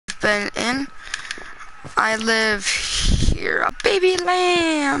been in. I live here. A baby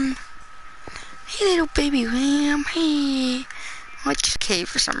lamb. Hey, little baby lamb. Hey. I like this cave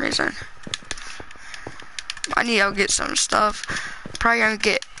for some reason. I need to go get some stuff. Probably gonna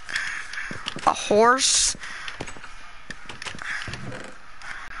get a horse.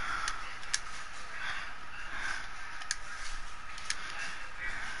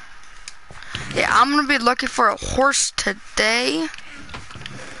 Yeah, I'm gonna be looking for a horse today.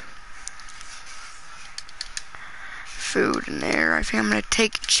 Food in there. I think I'm gonna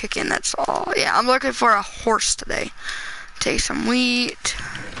take chicken, that's all. Yeah, I'm looking for a horse today. Take some wheat.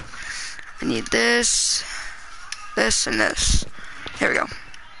 I need this, this, and this. Here we go.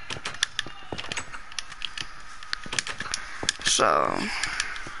 So,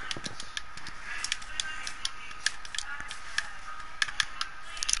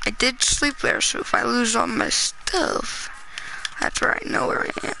 I did sleep there, so if I lose all my stuff, that's where I know where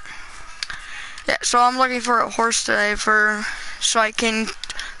I am. Yeah, so I'm looking for a horse today so I can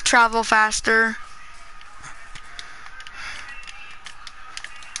travel faster.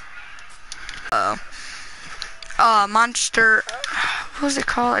 Monster, what was it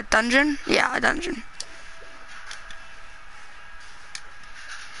called? A dungeon? Yeah, a dungeon.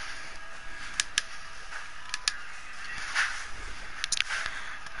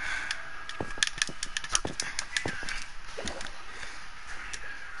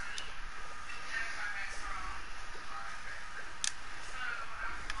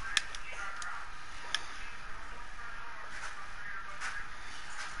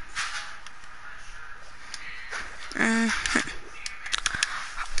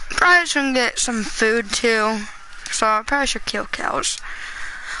 Probably should get some food too. So I probably should kill cows.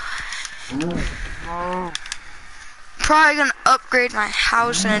 Probably gonna upgrade my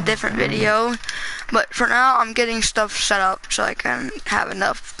house in a different video. But for now, I'm getting stuff set up so I can have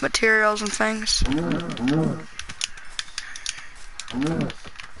enough materials and things. Come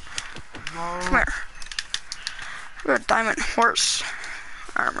here. We got a diamond horse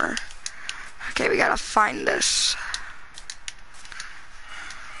armor. Okay, we gotta find this.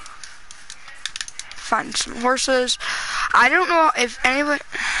 Find some horses. I don't know if anybody...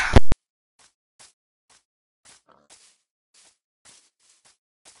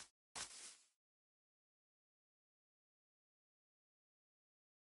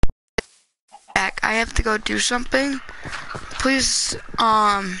 I have to go do something. Please,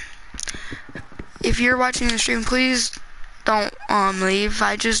 if you're watching the stream, please don't leave.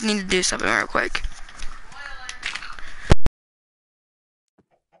 I just need to do something real quick.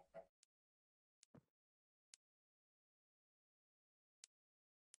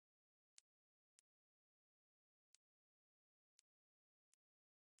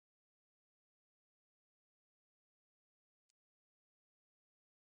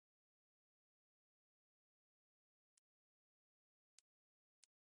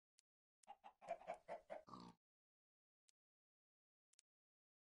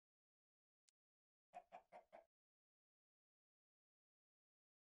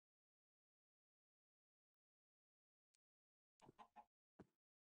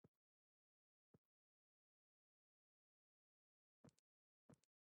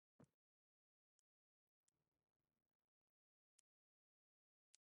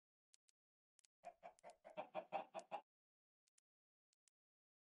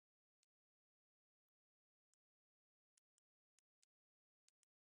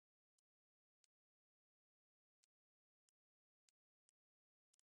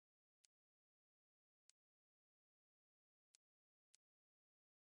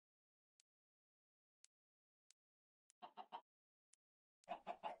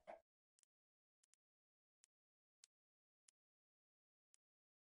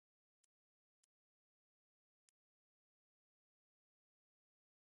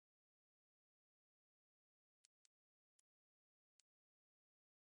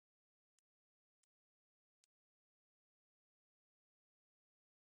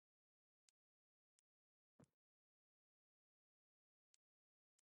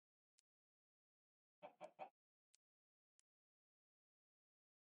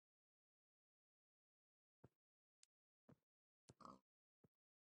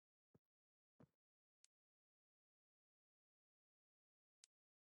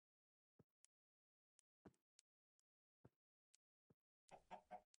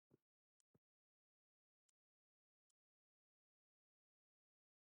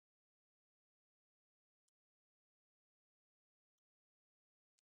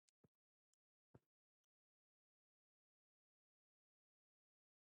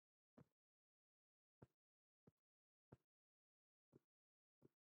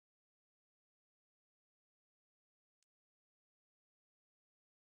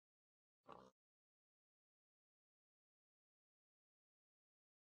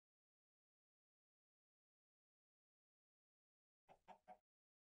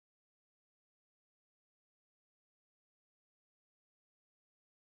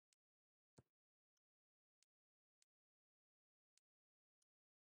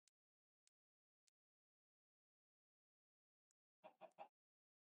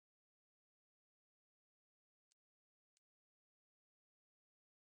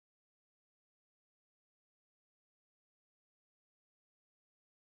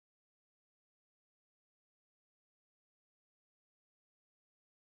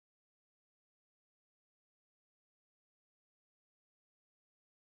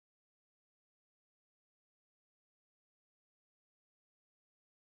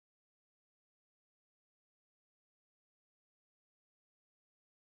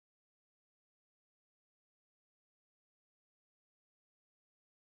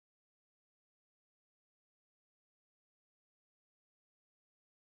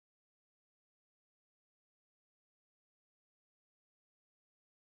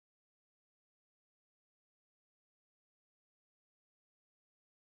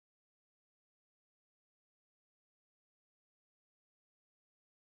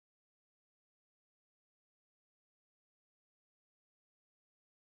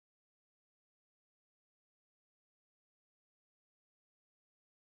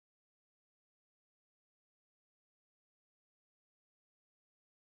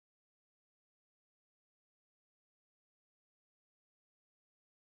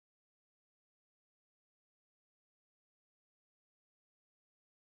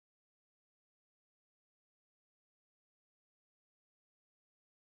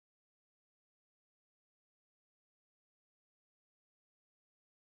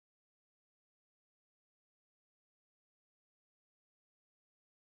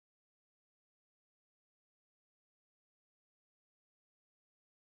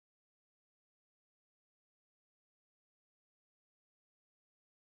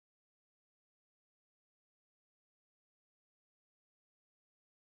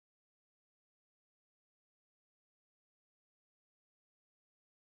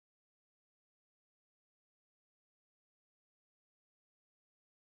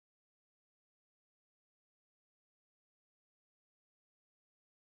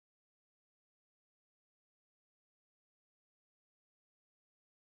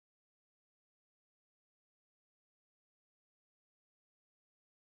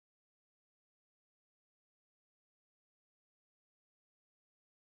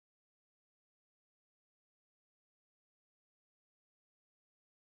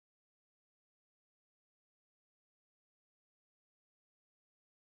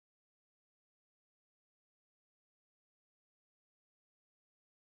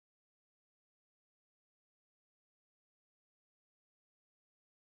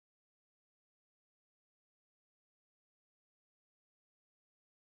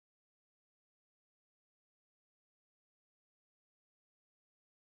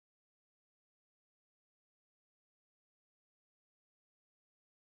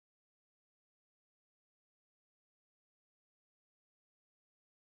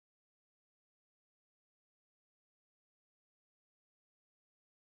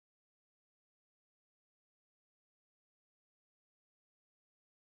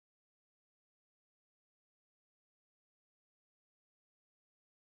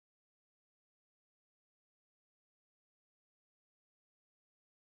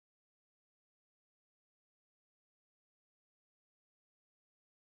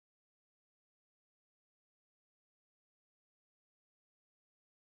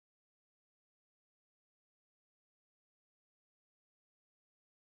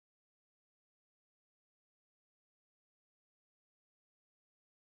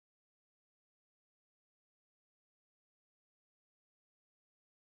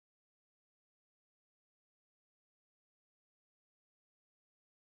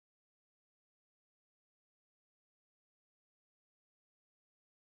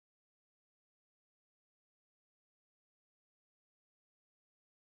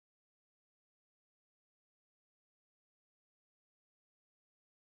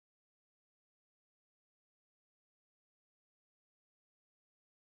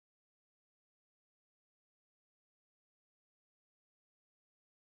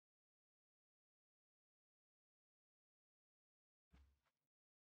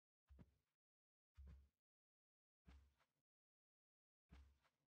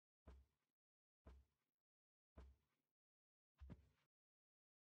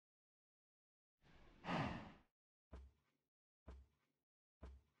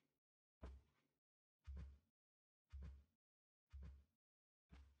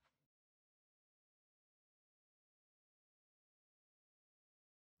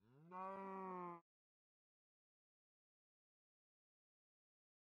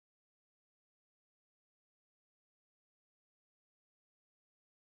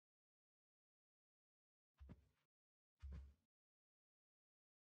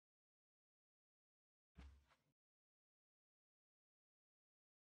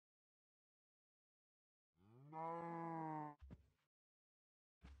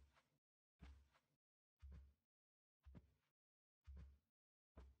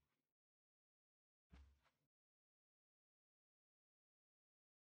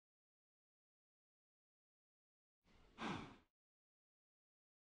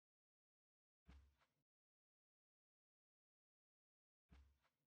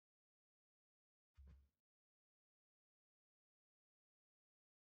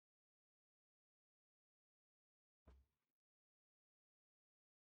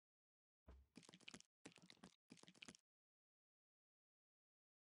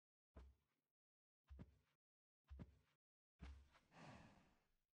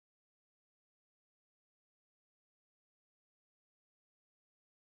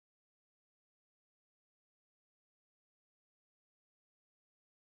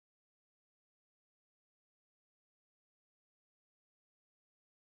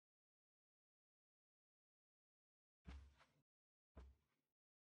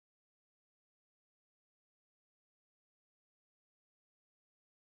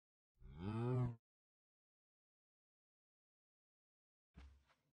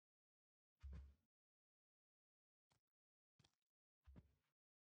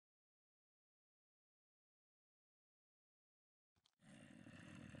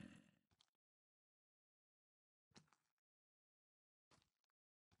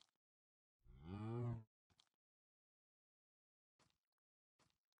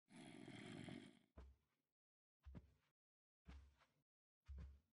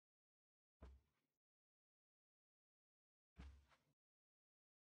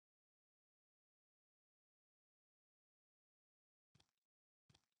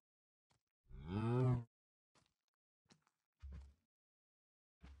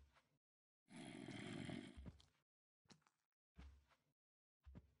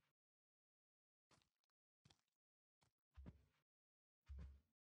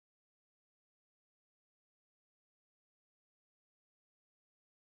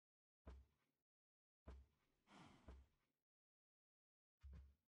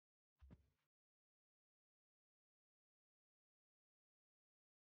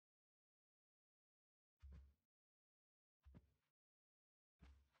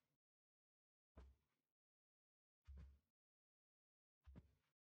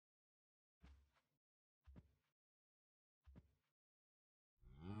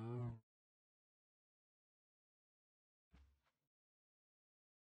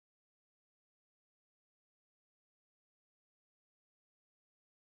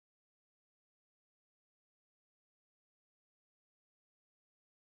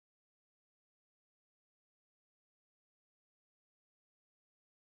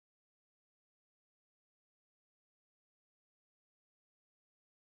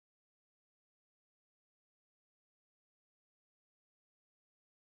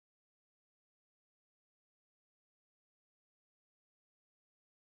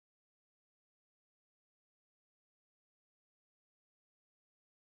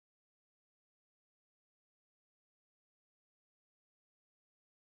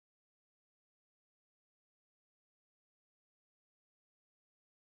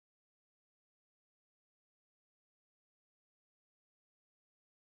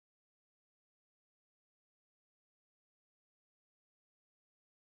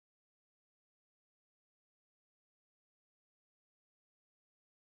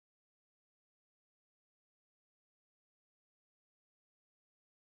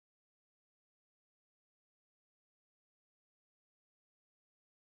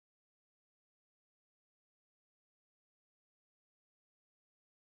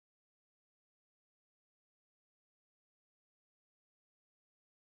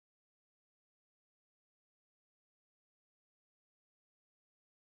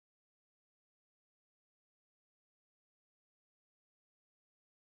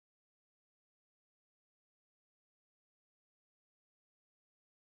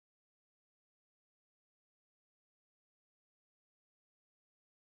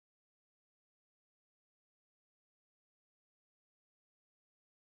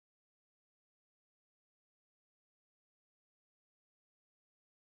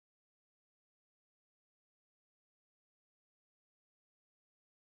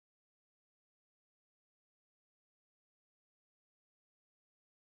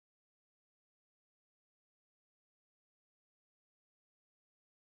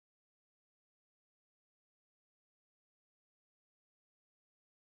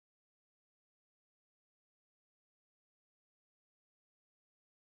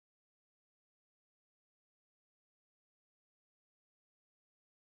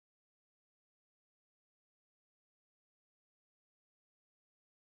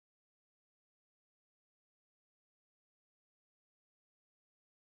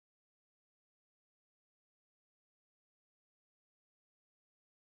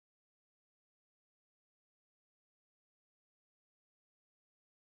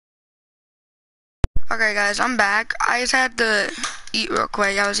 Okay guys, I'm back. I just had to eat real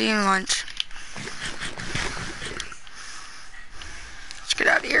quick. I was eating lunch. Let's get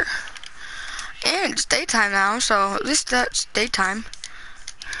out of here. And it's daytime now, so at least that's daytime.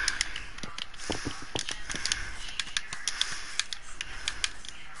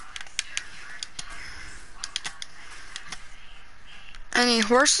 Any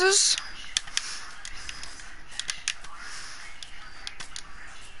horses?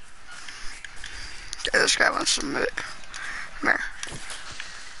 Okay, this guy wants some of it. Come here.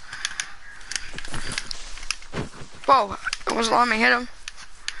 Whoa, it wasn't letting me hit him.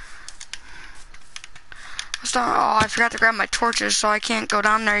 Oh, I forgot to grab my torches, so I can't go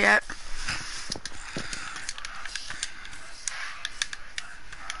down there yet.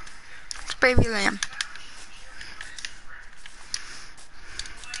 It's baby lamb.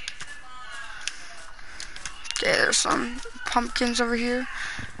 Okay, there's some pumpkins over here.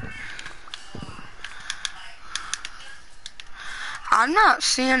 I'm not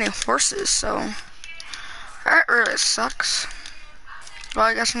seeing any horses, so that really sucks. Well,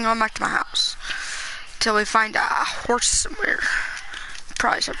 I guess I'm going back to my house until we find a horse somewhere.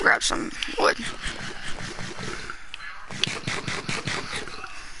 Probably should grab some wood.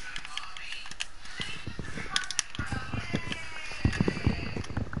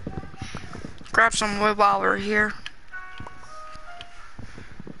 Grab some wood while we're here.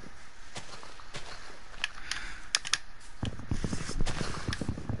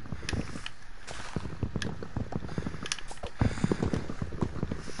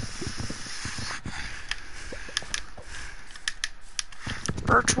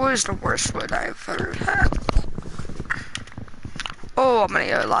 Birchwood is the worst wood I've ever had. Oh, I'm gonna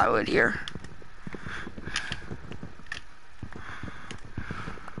get a lot of wood here.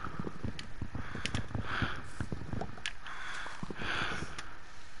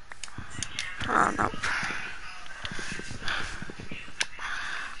 Oh, nope.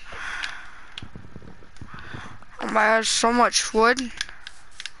 Oh my god, so much wood.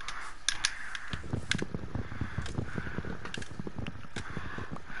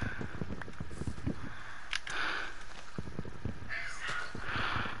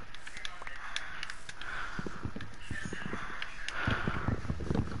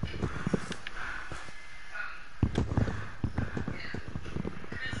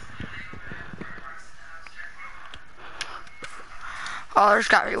 Oh, there's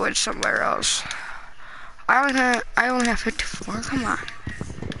gotta be wood somewhere else. I only have 54. Come on.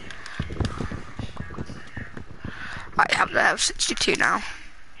 I have to have 62 now.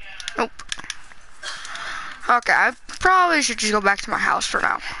 Nope. Okay, I probably should just go back to my house for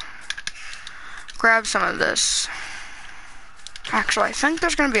now. Grab some of this. Actually, I think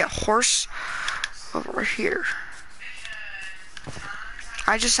there's gonna be a horse over here.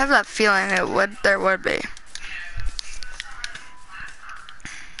 I just have that feeling there would be.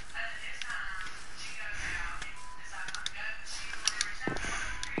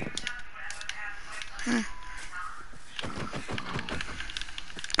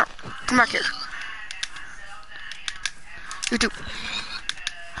 Oh, come back here. You do.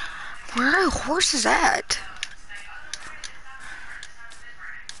 Where are the horses at?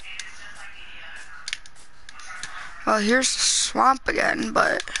 Well, here's the swamp again,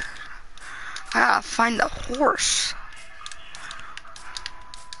 but I gotta find the horse.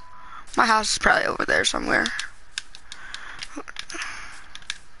 My house is probably over there somewhere.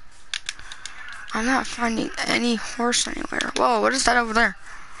 I'm not finding any horse anywhere. Whoa, what is that over there?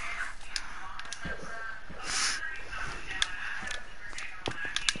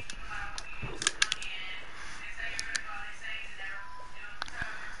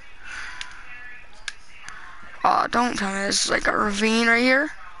 Oh, don't tell me this is like a ravine right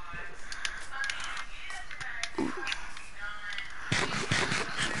here.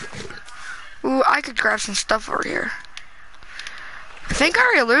 Ooh, I could grab some stuff over here. I think I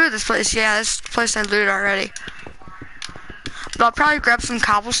already looted this place. Yeah, this place I looted already. But I'll probably grab some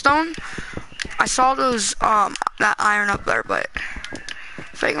cobblestone. I saw those, that iron up there, but I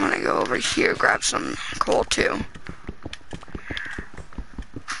think I'm gonna go over here, grab some coal too.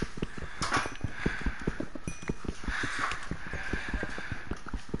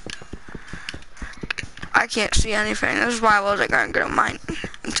 I can't see anything. This is why I wasn't gonna go to mine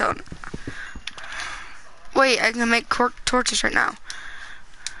until. Wait, I can make torches right now.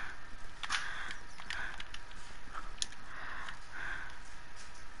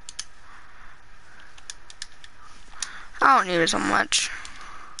 I don't need it so much.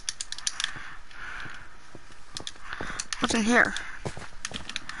 What's in here?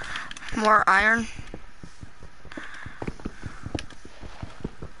 More iron.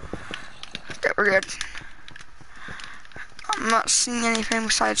 Okay, we're good. I'm not seeing anything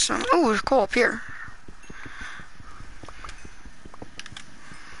besides some. Oh, there's coal up here.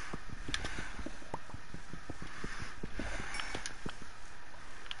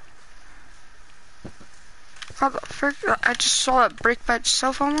 How the frick? I just saw it break by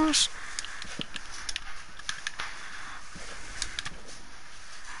itself almost.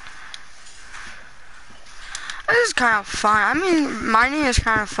 This is kind of fun. I mean, mining is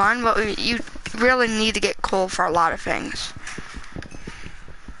kind of fun, but you really need to get coal for a lot of things.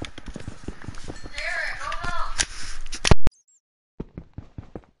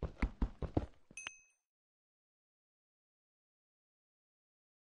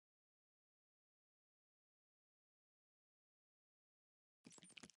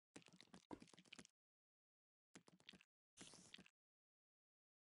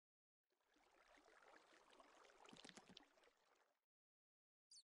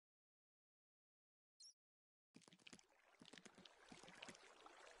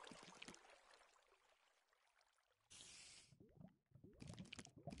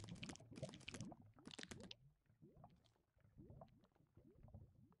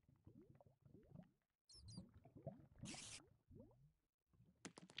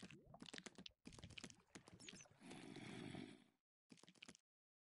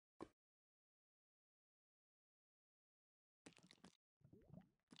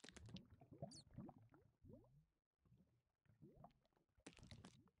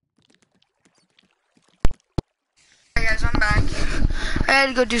 Hey guys, I'm back. I had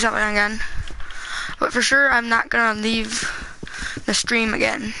to go do something again. But for sure, I'm not gonna leave the stream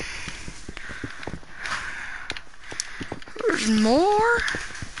again. There's more?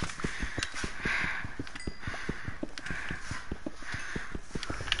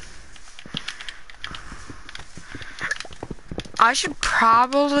 I should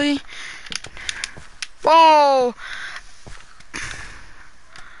probably... Whoa!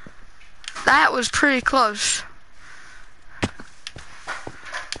 That was pretty close.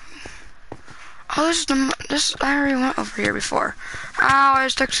 Oh, I already went over here before. Ow, I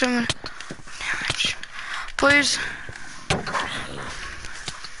just took some damage. Please.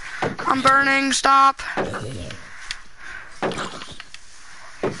 I'm burning, stop.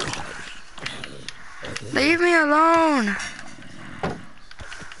 Leave me alone.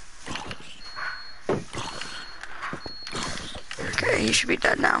 Okay, he should be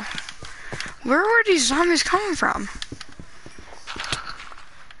dead now. Where were these zombies coming from?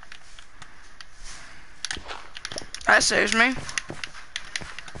 That saves me.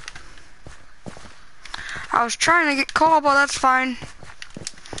 I was trying to get coal, but that's fine.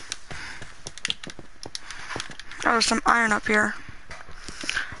 There's some iron up here.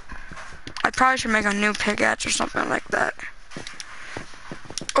 I probably should make a new pickaxe or something like that.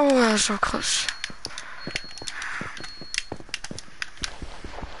 Oh, that was so close.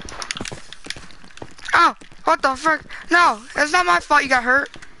 Oh, what the frick? No, it's not my fault you got hurt.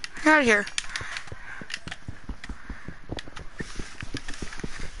 Get out of here.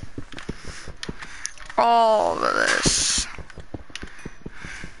 All of this.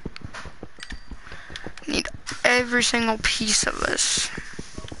 Need every single piece of this.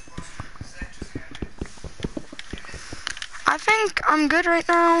 I think I'm good right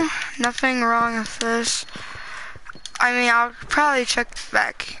now. Nothing wrong with this. I mean, I'll probably check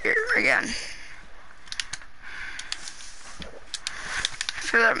back here again.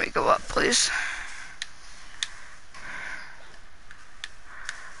 So let me go up, please.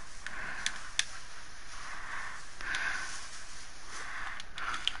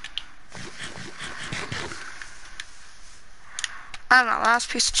 I don't know, last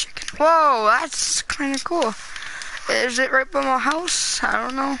piece of chicken. Whoa, that's kind of cool. Is it right by my house? I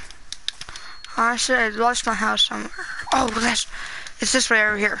don't know. Honestly, I lost my house somewhere. Oh, it's this way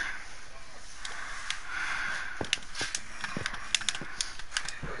over here.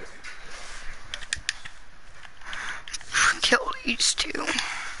 Kill these two.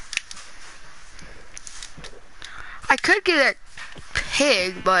 I could get a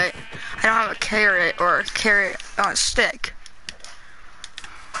pig, but I don't have a carrot or a carrot on a stick.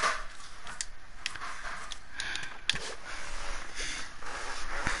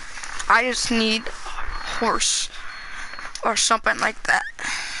 I just need a horse or something like that.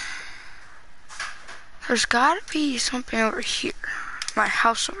 There's gotta be something over here. My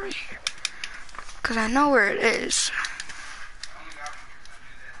house over here. Because I know where it is.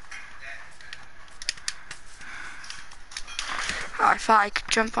 Oh, I thought I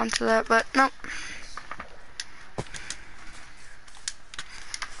could jump onto that, but nope.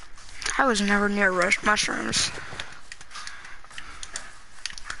 I was never near mushrooms.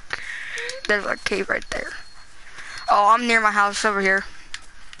 there's a cave right there. Oh, I'm near my house over here.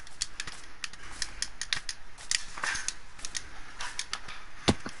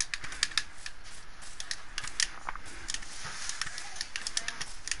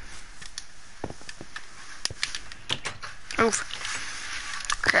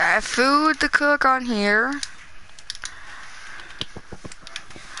 Oof. Okay, I have food to cook on here.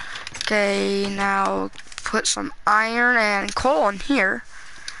 Okay, now put some iron and coal in here.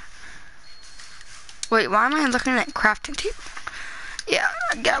 Wait, why am I looking at crafting table? Yeah,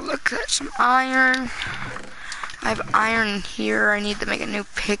 I gotta look at some iron. I have iron here. I need to make a new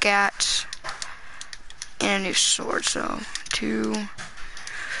pickaxe and a new sword. So 2,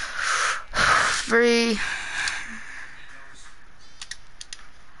 3.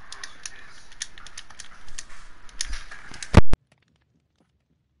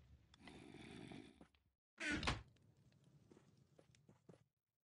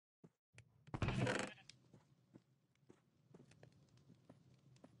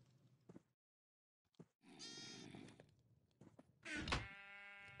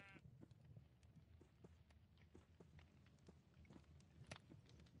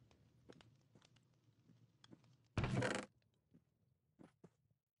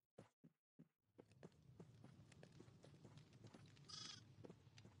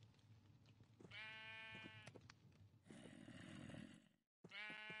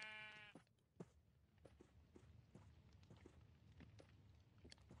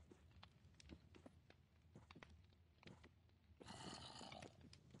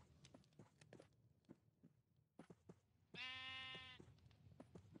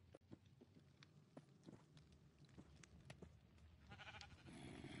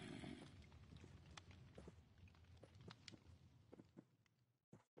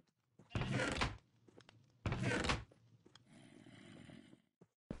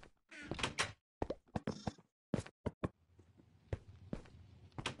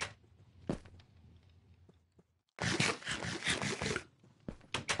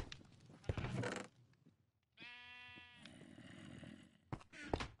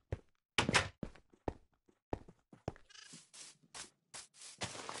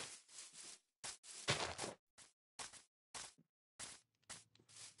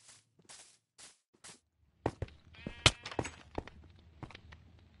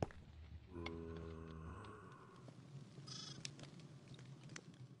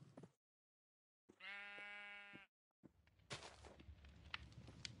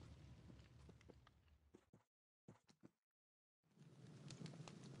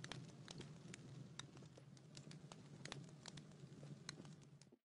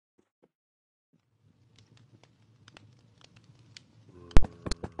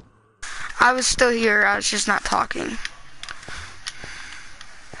 I was still here. I was just not talking.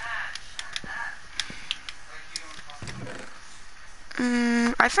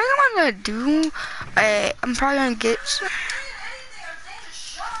 I think I'm gonna do. I'm probably gonna get.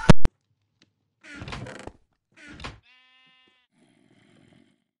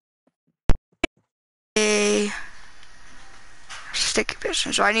 A sticky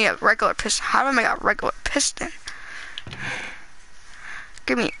piston. So I need a regular piston. How do I make a regular piston?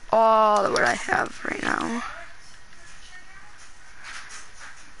 Give me all of what I have right now.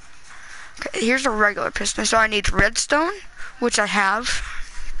 Okay, here's a regular piston. So I need redstone, which I have.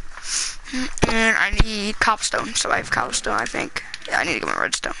 And I need cobblestone. So I have cobblestone, I think. Yeah, I need to get my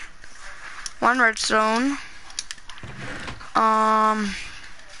redstone. 1 redstone.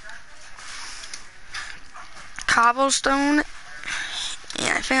 Cobblestone.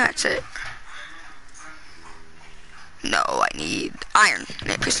 Yeah, I think that's it. No, I need iron. I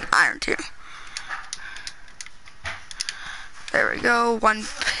need a piece of iron too. There we go. 1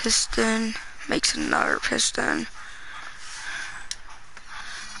 piston makes another piston.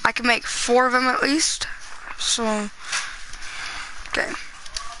 I can make 4 of them at least. So, okay.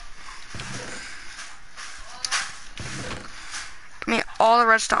 Give me all the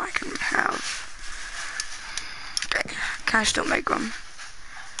redstone I can have. Okay, can I still make them?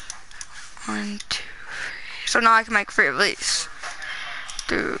 1, 2, 3. So now I can make 3 of these.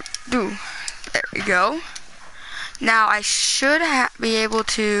 There we go. Now I should be able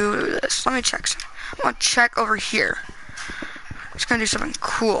to do this. Let me check some. I want to check over here. I'm just gonna do something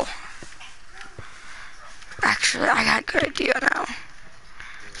cool. Actually, I got a good idea now. I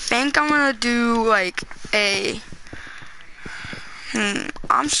think I'm gonna do like a.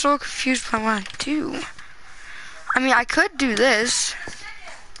 I'm so confused what I want to do. I mean, I could do this.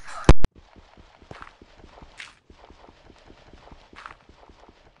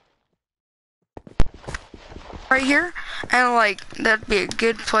 Right here, And like, that'd be a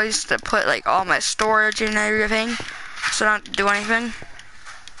good place to put like all my storage and everything, so I don't have to do anything.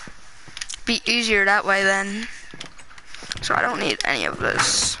 Be easier that way then. So I don't need any of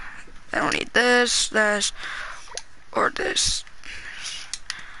this. I don't need this, this, or this.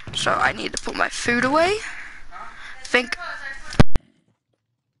 So I need to put my food away. Think.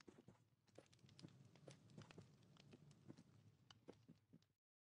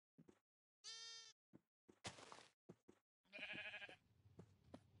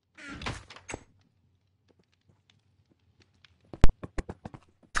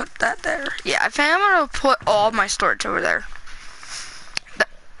 Put that there. Yeah, I think I'm gonna put all my storage over there.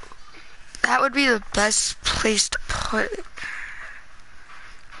 That would be the best place to put it.